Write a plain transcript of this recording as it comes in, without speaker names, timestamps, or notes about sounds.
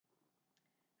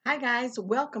Hi guys,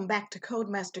 welcome back to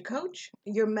Codemaster Coach,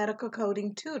 your medical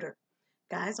coding tutor.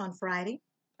 Guys, on Friday,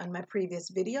 on my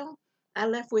previous video, I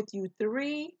left with you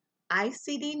 3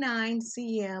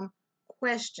 ICD-10-CM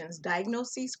questions,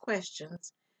 diagnoses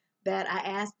questions, that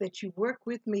I asked that you work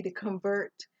with me to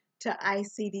convert to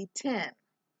ICD-10.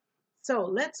 So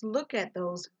let's look at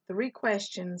those 3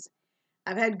 questions.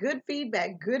 I've had good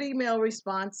feedback, good email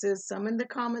responses, some in the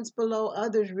comments below,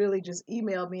 others really just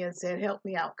emailed me and said, help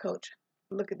me out, coach.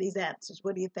 Look at these answers.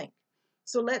 What do you think?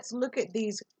 So let's look at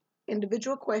these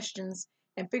individual questions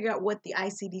and figure out what the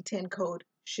ICD-10 code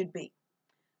should be.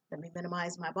 Let me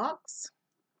minimize my box,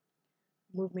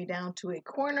 move me down to a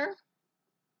corner,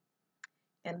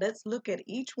 and let's look at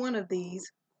each one of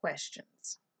these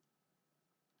questions.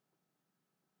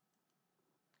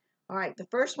 All right, the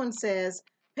first one says,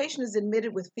 patient is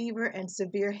admitted with fever and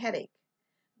severe headache.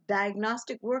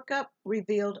 Diagnostic workup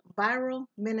revealed viral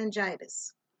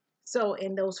meningitis. So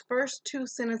in those first 2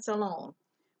 sentences alone,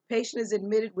 patient is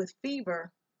admitted with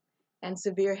fever and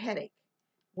severe headache.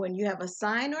 When you have a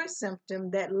sign or a symptom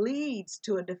that leads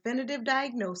to a definitive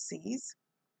diagnosis,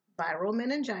 viral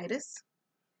meningitis,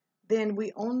 then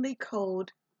we only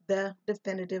code the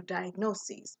definitive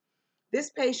diagnosis. This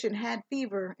patient had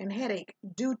fever and headache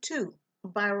due to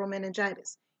viral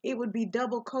meningitis. It would be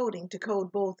double coding to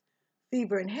code both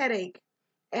fever and headache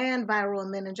and viral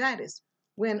meningitis,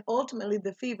 when ultimately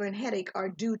the fever and headache are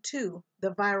due to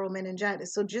the viral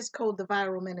meningitis. So just code the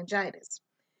viral meningitis.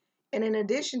 And in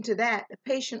addition to that, the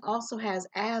patient also has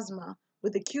asthma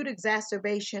with acute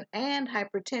exacerbation and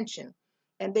hypertension.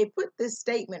 And they put this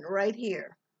statement right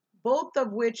here, both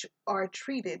of which are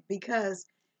treated, because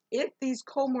if these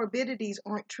comorbidities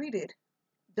aren't treated,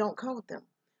 don't code them.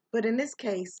 But in this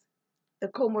case, the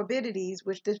comorbidities,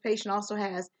 which this patient also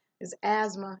has, is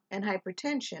asthma and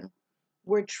hypertension,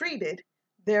 were treated,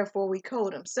 therefore we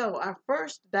code them. So our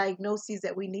first diagnosis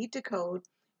that we need to code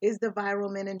is the viral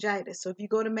meningitis. So if you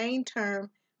go to main term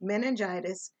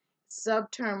meningitis,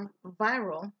 subterm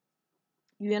viral,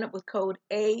 you end up with code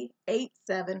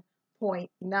A87.9.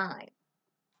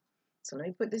 So let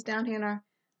me put this down here in our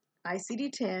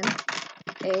ICD-10,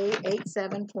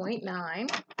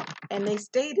 A87.9, and they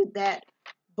stated that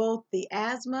both the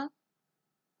asthma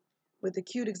with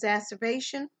acute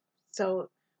exacerbation, so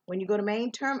when you go to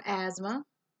main term asthma,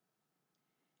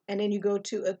 and then you go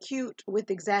to acute with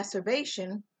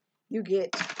exacerbation, you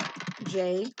get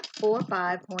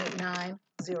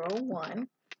J45.901.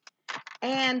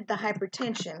 And the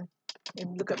hypertension, if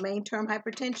you look at main term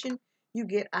hypertension, you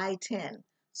get I10.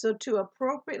 So to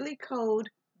appropriately code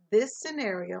this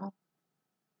scenario,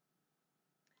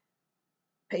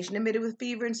 patient admitted with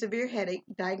fever and severe headache,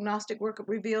 diagnostic workup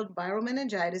revealed viral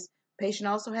meningitis, patient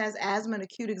also has asthma and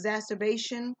acute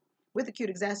exacerbation with acute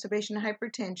exacerbation and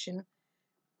hypertension,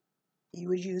 you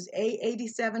would use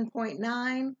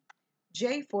A87.9,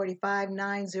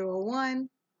 J45901,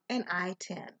 and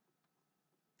I10.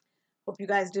 Hope you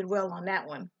guys did well on that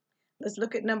one. Let's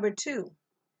look at number 2.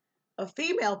 A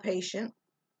female patient,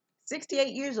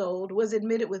 68 years old, was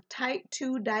admitted with type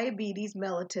 2 diabetes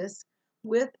mellitus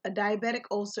with a diabetic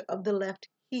ulcer of the left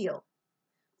heel.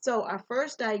 So our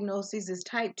first diagnosis is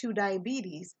type 2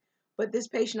 diabetes, but this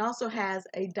patient also has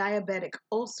a diabetic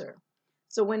ulcer.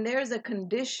 So when there's a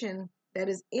condition that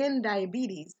is in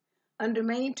diabetes, under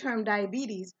main term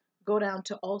diabetes, go down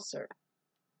to ulcer.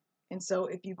 And so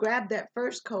if you grab that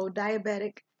first code,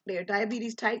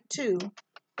 diabetes type 2,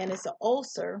 and it's an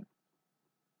ulcer,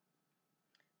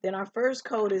 then our first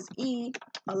code is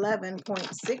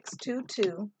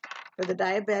E11.622 for the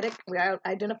diabetic. We are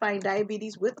identifying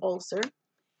diabetes with ulcer.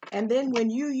 And then when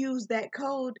you use that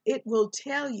code, it will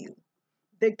tell you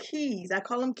the keys, I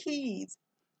call them keys,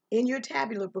 in your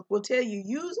tabular book will tell you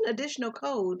use an additional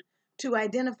code to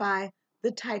identify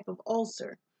the type of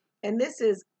ulcer. And this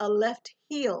is a left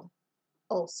heel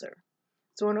ulcer.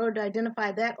 So in order to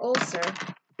identify that ulcer,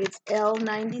 it's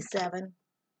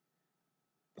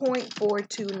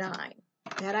L97.429.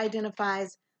 That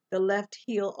identifies the left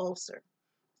heel ulcer.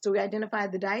 So we identify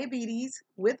the diabetes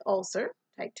with ulcer,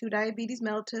 type 2 diabetes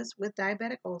mellitus with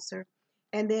diabetic ulcer,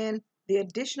 and then the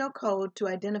additional code to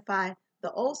identify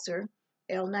the ulcer,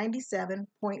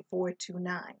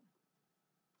 L97.429.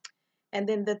 And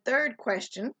then the third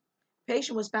question,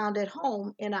 patient was found at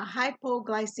home in a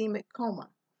hypoglycemic coma.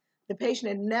 The patient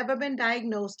had never been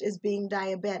diagnosed as being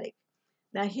diabetic.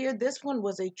 Now here, this one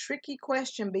was a tricky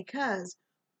question because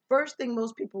first thing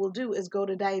most people will do is go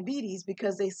to diabetes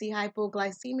because they see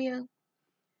hypoglycemia.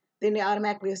 Then they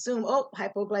automatically assume, oh,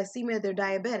 hypoglycemia, they're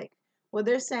diabetic. Well,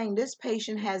 they're saying this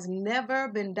patient has never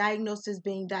been diagnosed as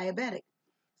being diabetic.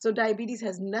 So diabetes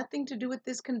has nothing to do with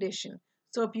this condition.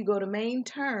 So if you go to main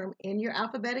term in your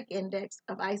alphabetic index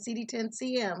of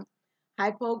ICD-10-CM,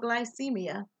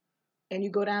 hypoglycemia, and you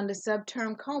go down to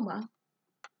subterm coma,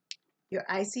 your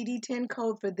ICD-10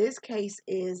 code for this case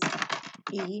is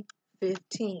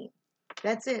E15.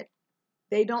 That's it.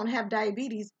 They don't have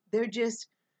diabetes. Their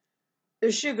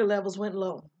sugar levels went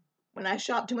low. When I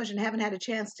shop too much and haven't had a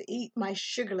chance to eat, my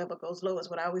sugar level goes low is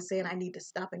what I always say, and I need to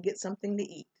stop and get something to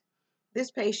eat.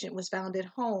 This patient was found at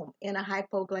home in a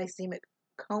hypoglycemic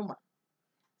coma.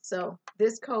 So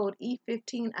this code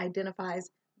E15 identifies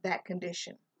that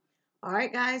condition. All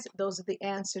right, guys, those are the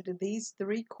answer to these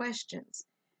 3 questions.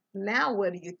 Now,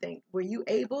 what do you think? Were you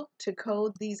able to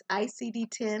code these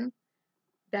ICD-10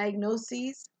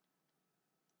 diagnoses?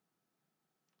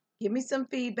 Give me some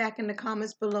feedback in the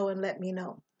comments below and let me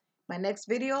know. My next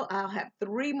video, I'll have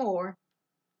 3 more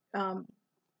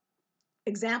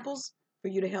examples for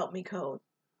you to help me code.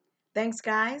 Thanks,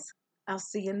 guys. I'll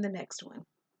see you in the next one.